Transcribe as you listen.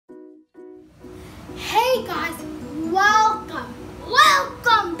Hey guys, welcome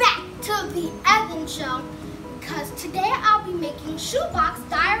back to the Evan Show. Because today I'll be making shoebox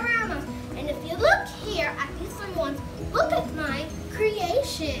dioramas. And if you look here at these three ones, look at my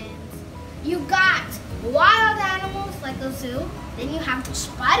creations. You got wild animals like a zoo. Then you have the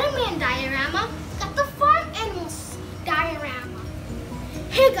Spider-Man diorama. Got the farm animals diorama.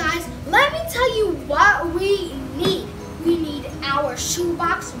 Hey guys, let me tell you what we need. We need our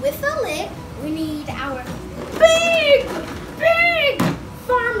shoebox with a lid. We need our big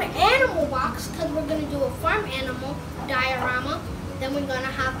farm animal box because we're going to do a farm animal diorama. Then we're going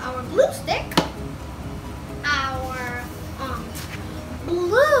to have our glue stick, our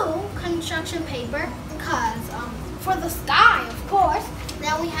blue construction paper because for the sky, of course.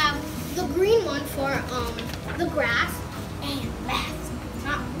 Then we have the green one for the grass. And last but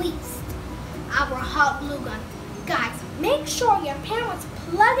not least, our hot glue gun. Guys, make sure your parents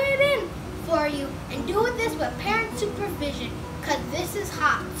plug it in for you and do this with parent supervision because this is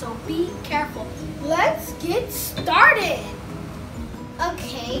hot, so be careful. Let's get started.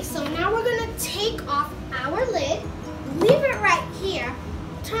 Okay, so now we're gonna take off our lid, leave it right here,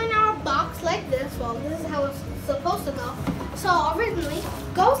 turn our box like this. Well, this is how it's supposed to go. So originally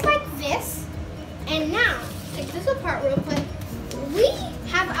it goes like this, and now take this apart real quick. We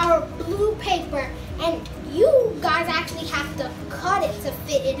have our blue paper, and you guys actually have to cut it to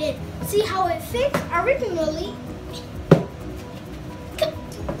fit it in. See how it fits originally?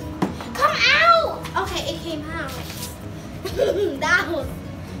 Come out! Okay, it came out. That was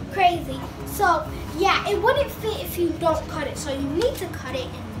crazy. So, yeah, it wouldn't fit if you don't cut it. So you need to cut it.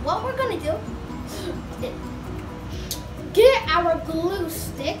 And what we're going to do is get our glue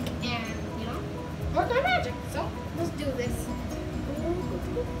stick and, work our magic. So, let's do this.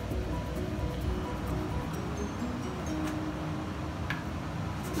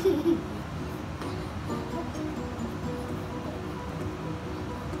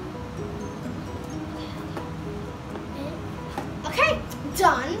 Okay,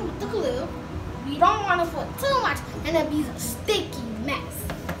 done with the glue. We don't want to put too much and it'll be a sticky mess.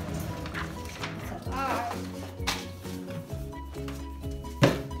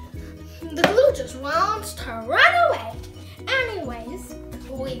 The glue just wants to run away. Anyways,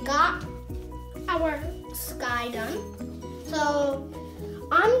 we got our sky done. So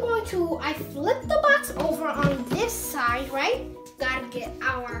I flipped the box over on this side, right? Gotta get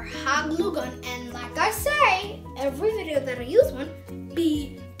our hot glue gun, and like I say, every video that I use one,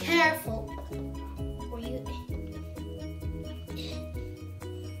 be careful.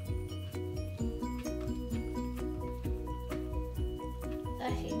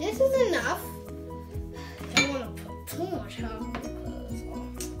 Okay, this is enough. I don't want to put too much hot glue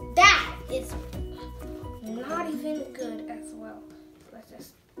because that is not even good as well. Let's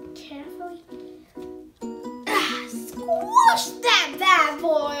just carefully squish that bad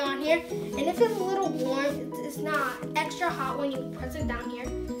boy on here. And if it's a little warm, it's not extra hot when you press it down here.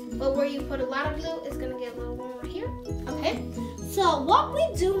 But where you put a lot of glue, it's going to get a little warmer here. Okay, so what we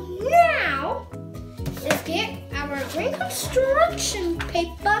do now is get our green construction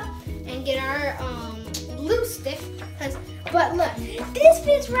paper and get our glue stick. But look, this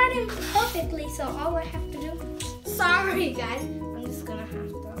fits right in perfectly, so all I have to do, sorry guys, I'm just gonna have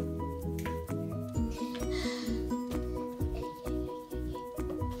to.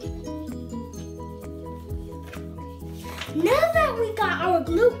 Now that we got our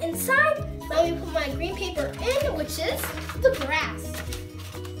glue inside, let me put my green paper in, which is the grass.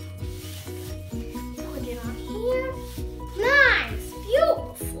 Put it on here. Nice,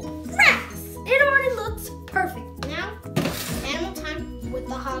 beautiful grass. It already looks perfect. Now, animal time with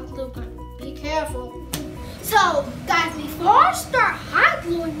the hot glue gun. Be careful. So, guys, before I start hot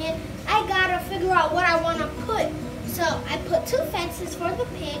gluing it, I gotta figure out what I want to put. So, I put 2 fences for the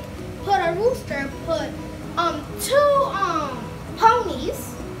pig, put a rooster, put 2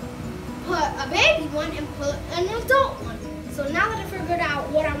 ponies, put a baby one, and put an adult one. So now that I figured out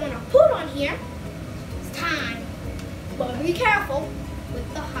what I want to put on here, it's time. But be careful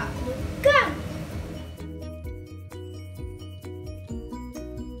with the hot glue gun.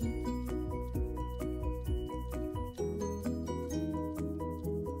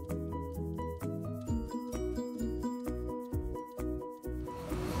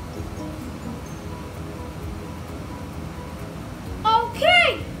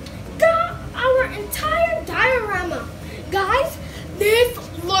 Okay, got our entire diorama. Guys, this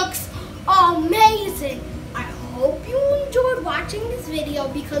looks amazing. I hope you enjoyed watching this video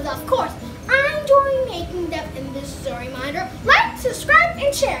because, of course,